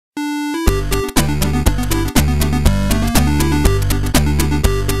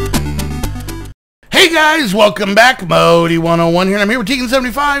Hey guys, welcome back. Modi 101 here, and I'm here with TEAGAN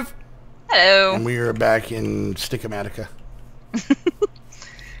 75. Hello. And we are back in ENIGMATICA.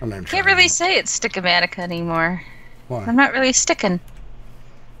 Can't really say it's ENIGMATICA anymore. Why? I'm not really sticking.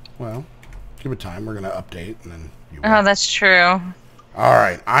 Well, give it time. We're going to update, and then you will. Oh, that's true. All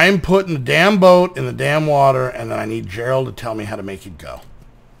right, I'm putting the damn boat in the damn water, and then I need Gerald to tell me how to make it go.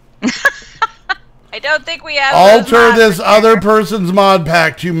 I don't think we have. Alter this other person's mod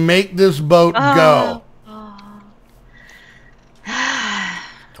pack to make this boat go.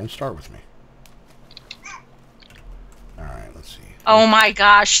 Don't start with me. All right, let's see. Oh my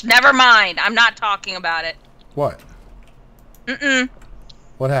gosh! Never mind. I'm not talking about it. What?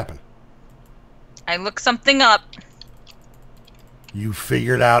 What happened? I looked something up. You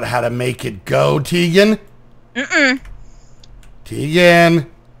figured out how to make it go, TEAGAN? TEAGAN.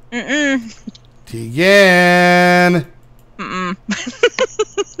 TEAGAN.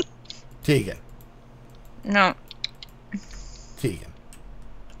 TEAGAN. No. TEAGAN.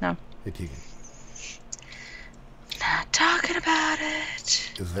 No. Hey, TEAGAN. Not talking about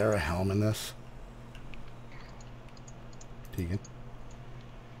it. Is there a helm in this? TEAGAN?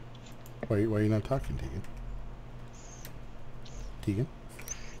 Why are you not talking, TEAGAN? TEAGAN?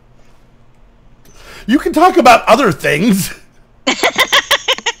 You can talk about other things.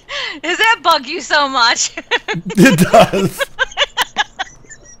 Does that bug you so much? It does.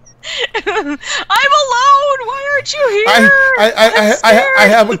 I'm alone. Why aren't you here? I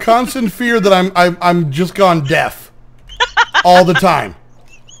have a constant fear that I'm just gone deaf. All the time.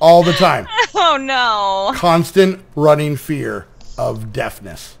 All the time. Oh no. Constant running fear of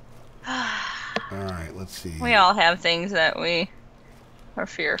deafness. All right, let's see. We all have things that we are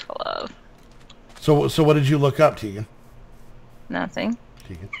fearful of. So what did you look up, TEAGAN? Nothing.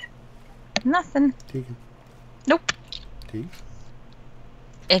 TEAGAN? Nothing. TEAGAN? Nope. TEAGAN?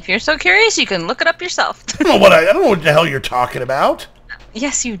 If you're so curious, you can look it up yourself. I don't know what the hell you're talking about.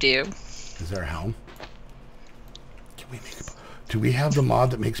 Yes, you do. Is there a helm? Do we have the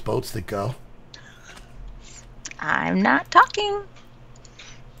mod that makes boats that go? I'm not talking.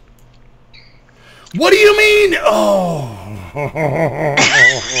 What do you mean? Oh.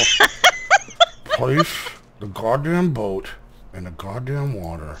 Place the goddamn boat in the goddamn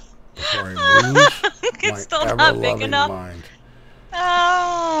water before I lose It's still my not big ever-loving enough. mind.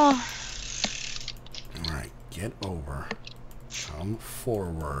 Oh. All right, get over. Come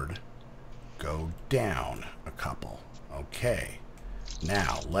forward. Go down a couple. Okay.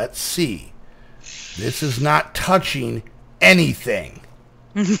 Now, let's see. This is not touching anything.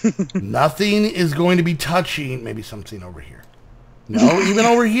 Nothing is going to be touching. Maybe something over here. No, even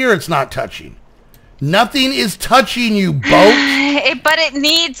over here it's not touching. Nothing is touching you, boat. But it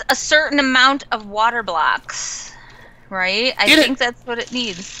needs a certain amount of water blocks, right? I think that's what it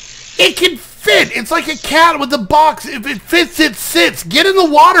needs. It can fit. It's like a cat with a box. If it fits, it sits. Get in the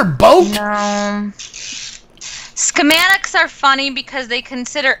water, boat. No. Schematics are funny because they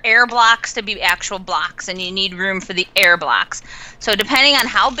consider air blocks to be actual blocks, and you need room for the air blocks. So depending on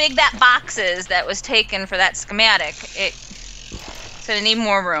how big that box is that was taken for that schematic, it's going to need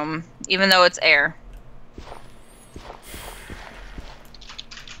more room, even though it's air.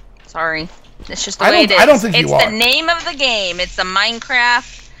 Sorry. It's just the way it is. I don't think you are. It's the name of the game. It's the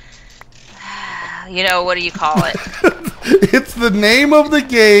Minecraft... You know, what do you call it? It's the name of the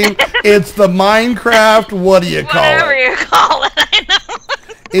game. It's the Minecraft. What do you call it? Whatever you call it, I know.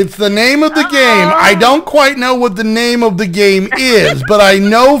 It's the name of the game. I don't quite know what the name of the game is, but I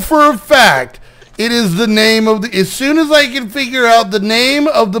know for a fact it is the name of the... As soon as I can figure out the name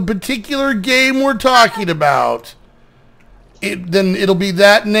of the particular game we're talking about, then it'll be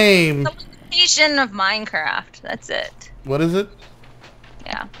that name. The location of Minecraft. That's it. What is it?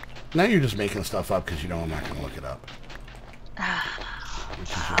 Yeah. Now you're just making stuff up because you know I'm not going to look it up.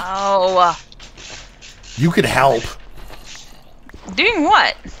 Oh. You could help. Doing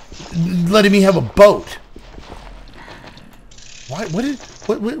what? Letting me have a boat. Why? What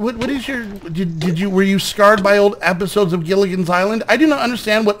is your? Were you scarred by old episodes of Gilligan's Island? I do not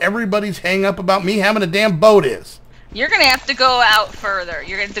understand what everybody's hang up about me having a damn boat is. You're gonna have to go out further.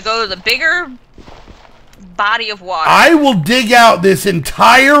 You're gonna have to go to the bigger body of water. I will dig out this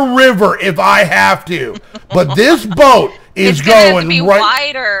entire river if I have to, but this boat is it's gonna going have to be right.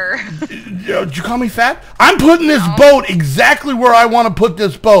 Wider. Did you call me fat? I'm putting this boat exactly where I want to put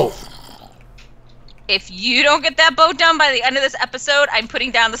this boat. If you don't get that boat done by the end of this episode, I'm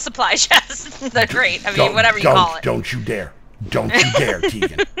putting down the supply chest. The crate. I mean, whatever you call it. Don't you dare. Don't you dare,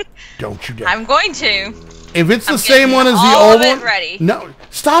 TEAGAN. Don't you dare. I'm going to. If it's the same one as the old one, ready. no,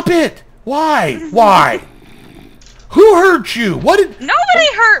 stop it. Why? Why? Who hurt you? What did...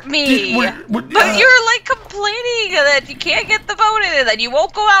 Nobody hurt me. But you're like complaining that you can't get the boat in, that you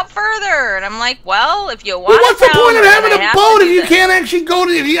won't go out further. And I'm like, well, if you want to. What's the point of having a boat if you can't actually go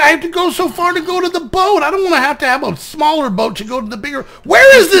to... I have to go so far to go to the boat. I don't want to have a smaller boat to go to the bigger...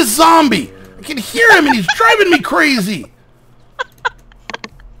 Where is this zombie? I can hear him and he's driving me crazy.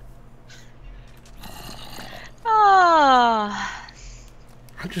 Oh.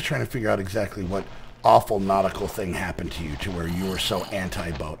 I'm just trying to figure out exactly what awful nautical thing happened to you to where you were so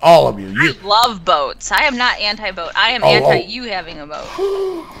anti-boat. All of you. I love boats. I am not anti-boat. I am anti-you having a boat.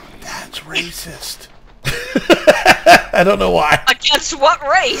 That's racist. I don't know why. Against what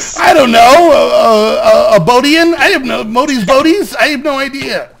race? I don't know. A boatian? I have no... Modi's boaties? I have no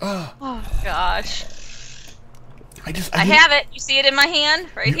idea. Oh, gosh. I have it. You see it in my hand?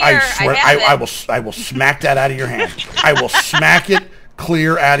 Right here. I swear, I will smack that out of your hand. I will smack it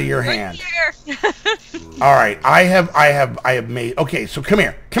clear out of your hand. Right here. All right. I have made... Okay, so come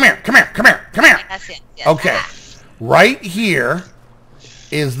here. That's it. Yes. Okay. Right here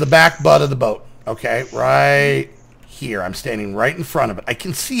is the back butt of the boat. Okay? Right here. I'm standing right in front of it. I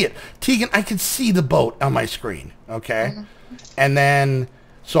can see it. Tegan, I can see the boat on my screen. Okay? Mm-hmm. And then...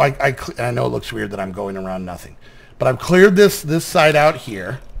 So I know it looks weird that I'm going around nothing. But I've cleared this side out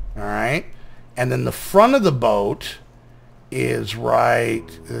here. All right? And then the front of the boat is right...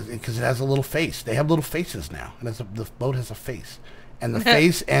 Because it has a little face. They have little faces now. And the boat has a face. And the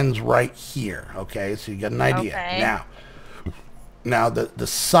face ends right here. Okay? So you get an idea. Okay. Now the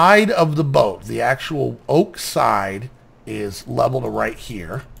side of the boat, the actual oak side, is level to right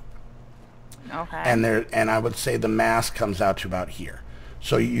here. Okay. And I would say the mast comes out to about here.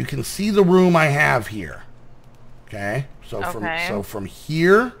 So you can see the room I have here. Okay? So from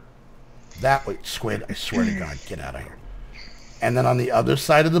here, that way, squid, I swear to God, get out of here. And then on the other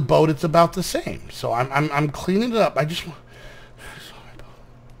side of the boat, it's about the same. So I'm cleaning it up. I just want my boat.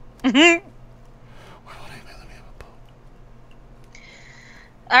 Why won't anybody let me have a boat?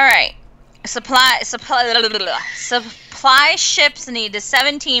 All right. Supply ships need a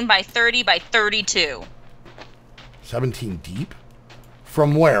 17 by 30 by 32. 17 deep?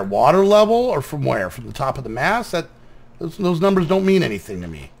 From where? Water level or from where? From the top of the mast? Those numbers don't mean anything to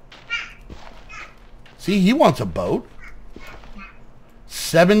me. See, he wants a boat.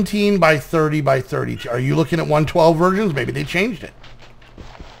 17 by 30 by 32. Are you looking at 112 versions? Maybe they changed it.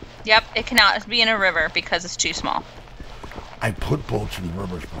 Yep, it cannot be in a river because it's too small. I put boats in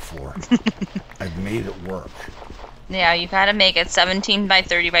rivers before. I've made it work. Yeah, you gotta make it 17 by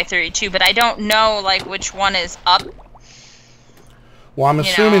 30 by 32, but I don't know, like, which one is up. Well, I'm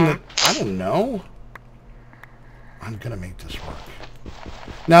assuming that... I don't know. I'm gonna make this work.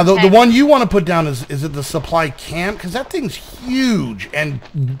 Now, the one you want to put down is it the supply camp? Because that thing's huge and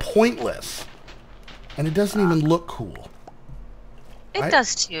pointless. And it doesn't even look cool. It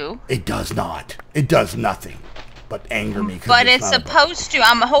does, too. It does not. It does nothing but anger me. But it's supposed to.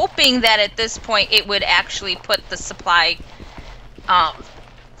 I'm hoping that at this point it would actually put the supply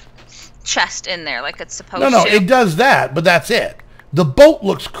chest in there like it's supposed to. No, it does that, but that's it. The boat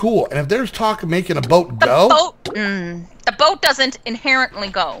looks cool, and if there's talk of making a boat go... The boat doesn't inherently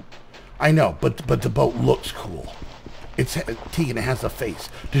go. I know, but the boat looks cool. Tegan, it has a face.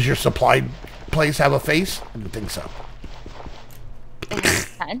 Does your supply place have a face? I don't think so. It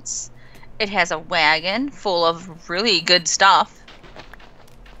has tents. It has a wagon full of really good stuff.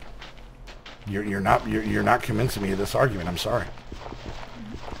 You're not convincing me of this argument. I'm sorry.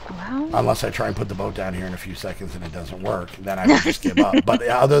 Well, unless I try and put the boat down here in a few seconds and it doesn't work, then I would just give up. But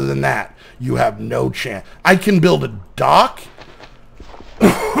other than that, you have no chance. I can build a dock.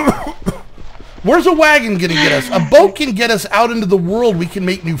 Where's a wagon going to get us? A boat can get us out into the world. We can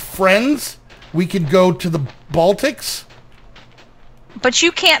make new friends. We could go to the Baltics. But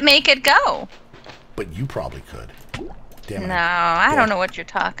you can't make it go. But you probably could. Damn it. No, I don't know what you're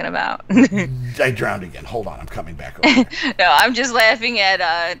talking about. I drowned again. Hold on, I'm coming back over. No, I'm just laughing at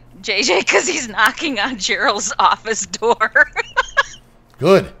JJ because he's knocking on Gerald's office door.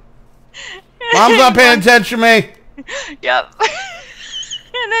 Good. Mom's not paying attention to me. Yep.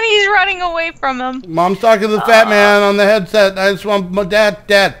 And then he's running away from him. Mom's talking to the fat man on the headset. I just want my dad.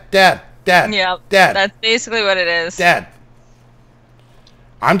 Yep. Dad. That's basically what it is. Dad.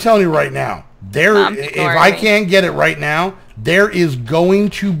 I'm telling you right now, if I can't get it right now, there is going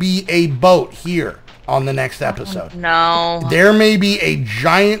to be a boat here on the next episode. No. There may be a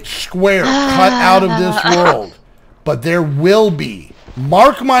giant square cut out of this world, but there will be.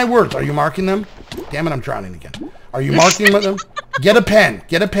 Mark my words. Are you marking them? Damn it, I'm drowning again. Are you marking them? Get a pen.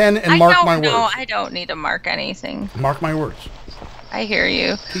 Get a pen and mark my words. No, I don't need to mark anything. Mark my words. I hear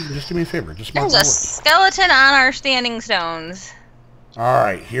you. Tegan, just do me a favor. Just mark There's my a words. skeleton on our standing stones. All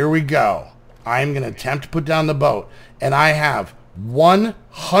right, here we go. I'm going to attempt to put down the boat, and I have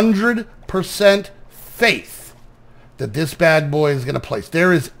 100% faith that this bad boy is going to place.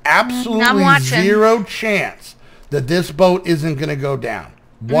 There is absolutely zero chance that this boat isn't going to go down.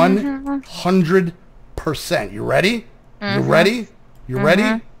 100%. You ready? You ready? You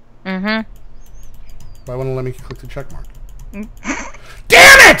ready? Mm-hmm. Why won't it let me click the check mark? Damn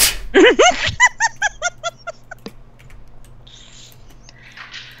it!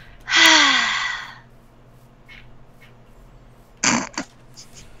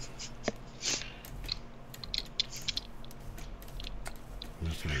 I'm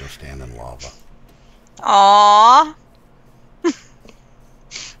just gonna go stand in lava. Aww.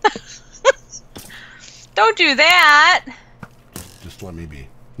 Don't do that. Just let me be.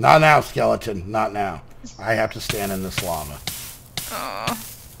 Not now, skeleton. Not now. I have to stand in this lava. Aww.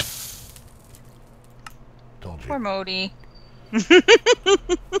 Told you. Poor Modi.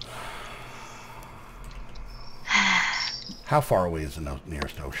 How far away is the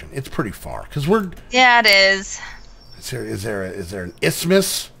nearest ocean? It's pretty far, because we're... Yeah, it is. Is there an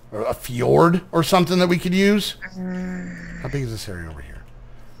isthmus or a fjord or something that we could use? How big is this area over here?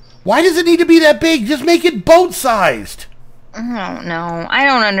 Why does it need to be that big? Just make it boat-sized. I don't know. I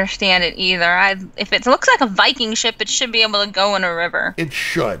don't understand it either. If it looks like a Viking ship, it should be able to go in a river. It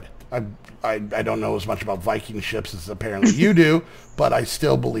should. I don't know as much about Viking ships as apparently you do, but I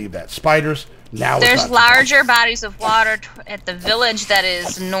still believe that. Spiders, now there's larger bodies of water at the village that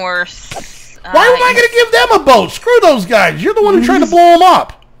is north. Why am I going to give them a boat? Screw those guys. You're the one who tried to blow them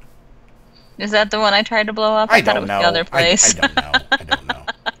up. Is that the one I tried to blow up? I thought don't it was know. the other place. I don't know. I don't know.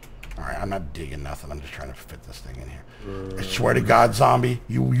 All right, I'm not digging nothing. I'm just trying to fit this thing in here. I swear to God, zombie,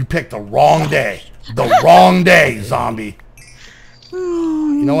 you picked the wrong day. The wrong day, zombie.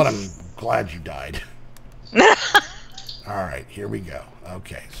 You know what? I'm glad you died. All right, here we go.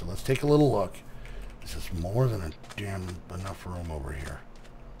 Okay, so let's take a little look. This is more than a damn enough room over here.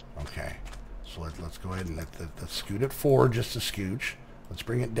 Okay, so let's go ahead and let's scoot it forward just a scooch. Let's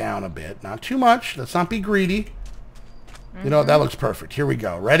bring it down a bit. Not too much. Let's not be greedy. You know what? That looks perfect. Here we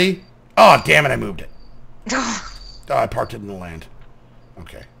go. Ready? Oh, damn it, I moved it. Oh, I parked it in the land.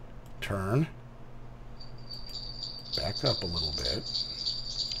 Okay. Turn. Back up a little bit.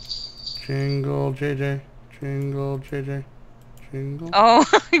 Jingle, JJ. Jingle, JJ. Jingle. Oh.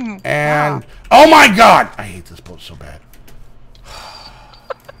 And... Wow. Oh, my God! I hate this boat so bad.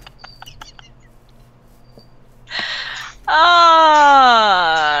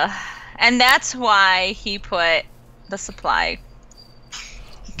 And that's why he put the supply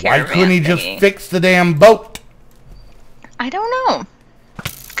Why couldn't he just fix the damn boat? I don't know.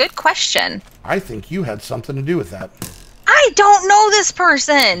 Good question. I think you had something to do with that. I don't know this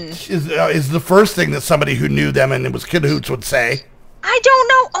person. Is the first thing that somebody who knew them and it was cahoots would say. I don't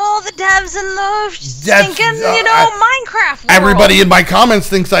know all the devs in the stinking, Minecraft world. Everybody in my comments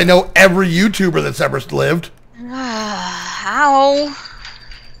thinks I know every YouTuber that's ever lived. How?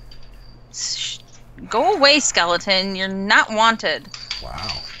 Go away, skeleton. You're not wanted.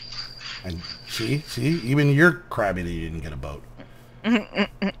 Wow. And see, even you're crabby that you didn't get a boat. Alright,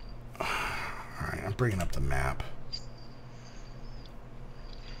 I'm bringing up the map.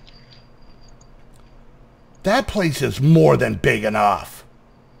 That place is more than big enough.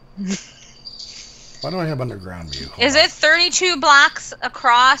 Why do I have underground view? Is it 32 blocks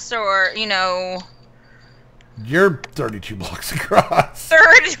across, or, you know... You're 32 blocks across.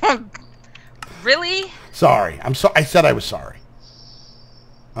 30? Really? Sorry. I said I was sorry.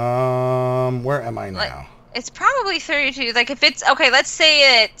 Where am I now? It's probably 32. Like, if it's... Okay, let's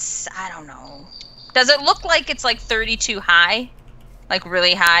say it's... I don't know. Does it look like it's, like, 32 high? Like,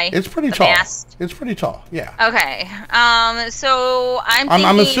 really high? It's pretty tall. Mast? It's pretty tall, yeah. Okay. So,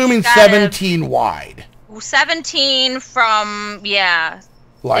 I'm assuming 17 wide. 17 from... Yeah.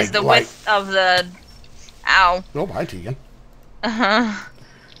 Like... Is the width of the... Ow. Oh, hi, Tegan. Uh-huh.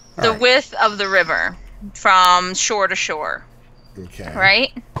 The width of the river from shore to shore. Okay.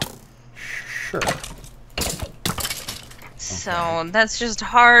 Right? Sure. So that's just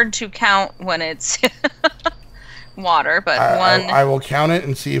hard to count when it's water, but I will count it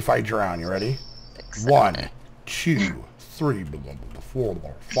and see if I drown. You ready? 1, 2, 3,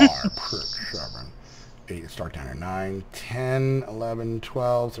 4, 5, 6, 7, 8. Start down here. 9, 10, 11,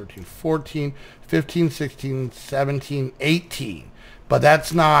 12, 13, 14, 15, 16, 17, 18. But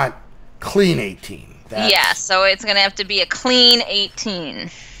that's not clean 18. Yeah, so it's going to have to be a clean 18.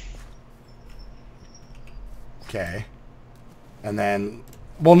 Okay. And then...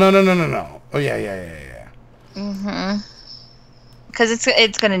 Well, no. Oh, yeah. Mm-hmm. because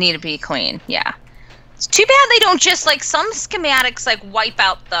it's gonna need to be clean. Yeah. It's too bad they don't just like some schematics like wipe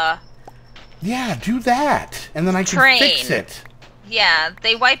out the. Yeah, do that, and then I can fix it. Yeah,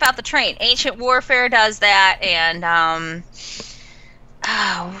 they wipe out the train. Ancient Warfare does that, and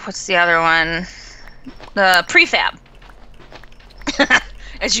what's the other one? The prefab.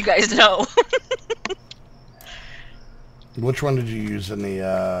 As you guys know. Which one did you use in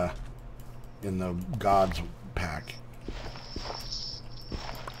the Gods pack?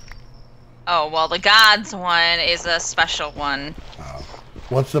 Oh, well, the Gods one is a special one. Oh.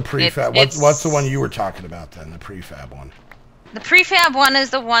 What's the prefab? What's the one you were talking about then, the prefab one? The prefab one is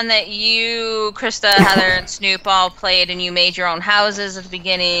the one that you, Krista, Heather, and Snoop all played, and you made your own houses at the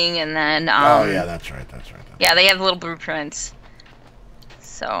beginning, and then... oh, yeah, that's right. Yeah, they have little blueprints.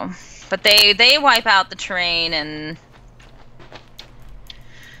 So, but they wipe out the terrain, and...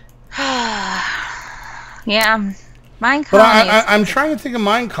 yeah, mine colonies. But I'm trying to think of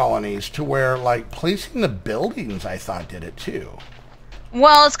mine colonies to where, like, placing the buildings, I thought, did it, too.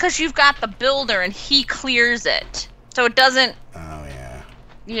 Well, it's because you've got the builder, and he clears it. So it doesn't... Oh, yeah.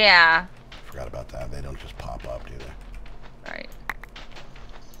 Yeah. Forgot about that. They don't just pop up, do they? Right.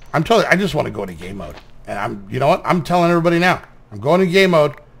 I just want to go into game mode. And you know what? I'm telling everybody now. I'm going to game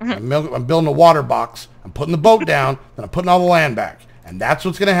mode. Mm-hmm. I'm building a water box. I'm putting the boat down. Then I'm putting all the land back. And that's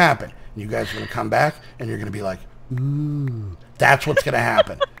what's going to happen. And you guys are going to come back, and you're going to be like, ooh. That's what's going to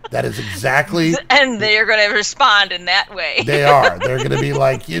happen. That is exactly... And they're going to respond in that way. They are. They're going to be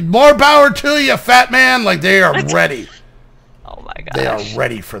like, more power to you, fat man. Like, they are ready. Oh, my gosh. They are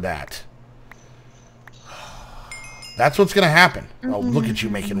ready for that. That's what's going to happen. Mm-hmm. Oh, look at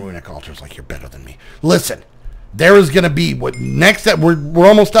you making runic altars like you're better than me. Listen, there is going to be... We're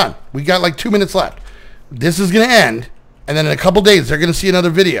almost done. We got like 2 minutes left. This is going to end, and then in a couple days, they're going to see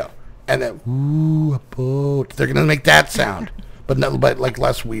another video. And then, ooh, a boat. They're going to make that sound. But like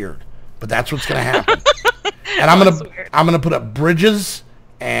less weird. But that's what's gonna happen. And I'm gonna put up bridges,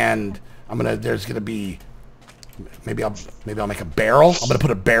 and there's gonna be maybe I'll make a barrel. I'm gonna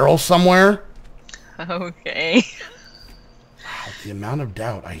put a barrel somewhere. Okay. Wow, the amount of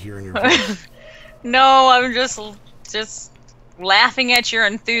doubt I hear in your voice. No, I'm just laughing at your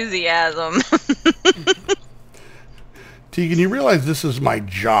enthusiasm. Tegan, you realize this is my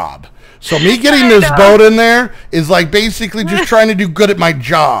job. So me getting this boat in there is like basically just trying to do good at my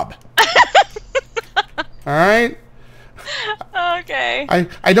job. All right? Okay.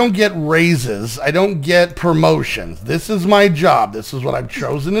 I don't get raises. I don't get promotions. This is my job. This is what I've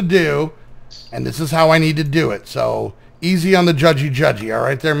chosen to do, and this is how I need to do it. So easy on the judgy. All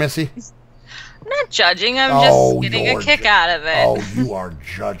right there, Missy? I'm not judging. I'm just getting a kick out of it. Oh, you are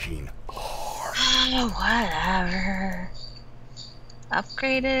judging hard. Oh, whatever.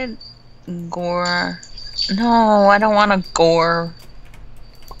 Upgraded gore. No, I don't want a gore.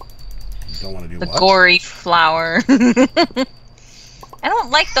 You don't want to do the what? Gory flower. I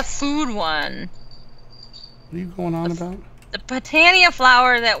don't like the food one. What are you going on about? The Botania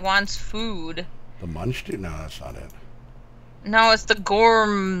flower that wants food. The munch dude? No, that's not it. No, it's the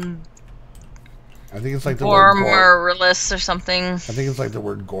gorm. I think it's like the word Gormorlis or something. I think it's like the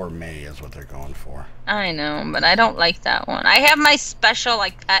word gourmet is what they're going for. I know, but I don't like that one. I have my special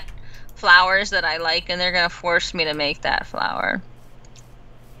like pet flowers that I like, and they're gonna force me to make that flower.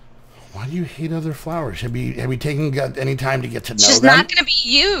 Why do you hate other flowers? Have you taken any time to get to know them? It's just not gonna be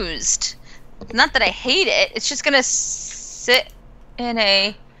used. Not that I hate it. It's just gonna sit in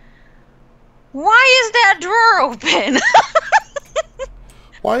a. Why is that drawer open?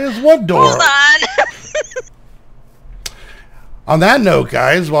 Why is what door? Hold on. On that note,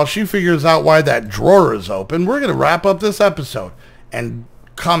 guys, while she figures out why that drawer is open, we're going to wrap up this episode. And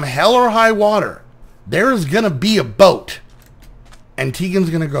come hell or high water, there is going to be a boat. And Tegan's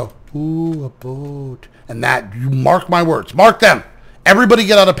going to go, ooh, a boat. And that, you mark my words. Mark them. Everybody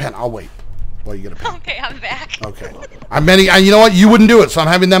get out a pen. I'll wait while you get a pen. Okay, I'm back. Okay. You know what? You wouldn't do it, so I'm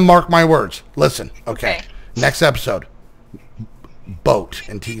having them mark my words. Listen. Okay. Next episode. Boat.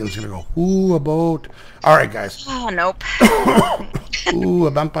 And Tegan's going to go, ooh, a boat. All right, guys. Oh, nope. Ooh,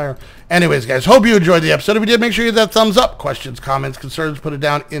 a vampire. Anyways, guys, hope you enjoyed the episode. If you did, make sure you hit that thumbs up. Questions, comments, concerns, put it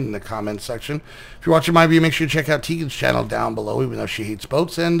down in the comments section. If you're watching my view, make sure you check out Tegan's channel down below, even though she hates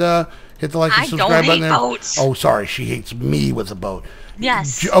boats. And hit the like and subscribe button there. Boats. Oh, sorry. She hates me with a boat.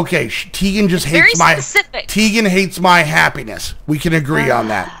 Yes. Okay, Tegan just hates my... specific. Tegan hates my happiness. We can agree on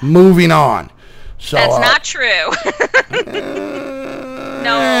that. Moving on. So, that's not true.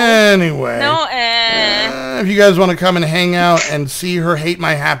 No. Anyway. No. If you guys want to come and hang out and see her hate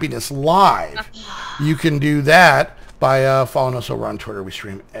my happiness live, you can do that by following us over on Twitter. We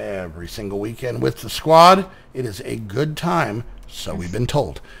stream every single weekend with the squad. It is a good time. So we've been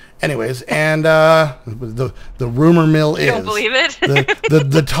told. Anyways, and the rumor mill is... You don't believe it?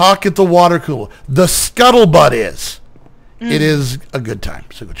 the talk at the water cooler. The scuttlebutt is. It is a good time,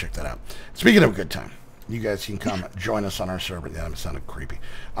 so go check that out. Speaking of a good time, you guys can come join us on our server. Yeah, that sounded creepy.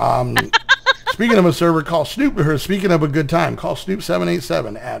 Speaking of a server, call Snoop. Or speaking of a good time, call Snoop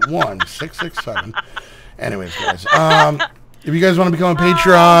 787 at 1667. Anyways, guys, if you guys want to become a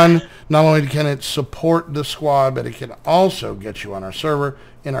Patreon, not only can it support the squad, but it can also get you on our server,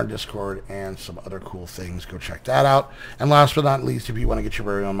 in our Discord, and some other cool things. Go check that out. And last but not least, if you want to get your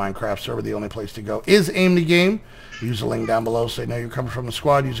very own Minecraft server, the only place to go is Aim the Game. Use the link down below so they know you're coming from the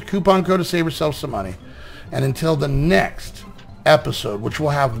squad. Use a coupon code to save yourself some money. And until the next episode, which will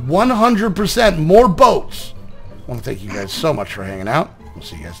have 100% more boats, I want to thank you guys so much for hanging out. We'll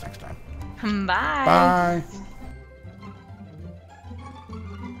see you guys next time. Bye. Bye.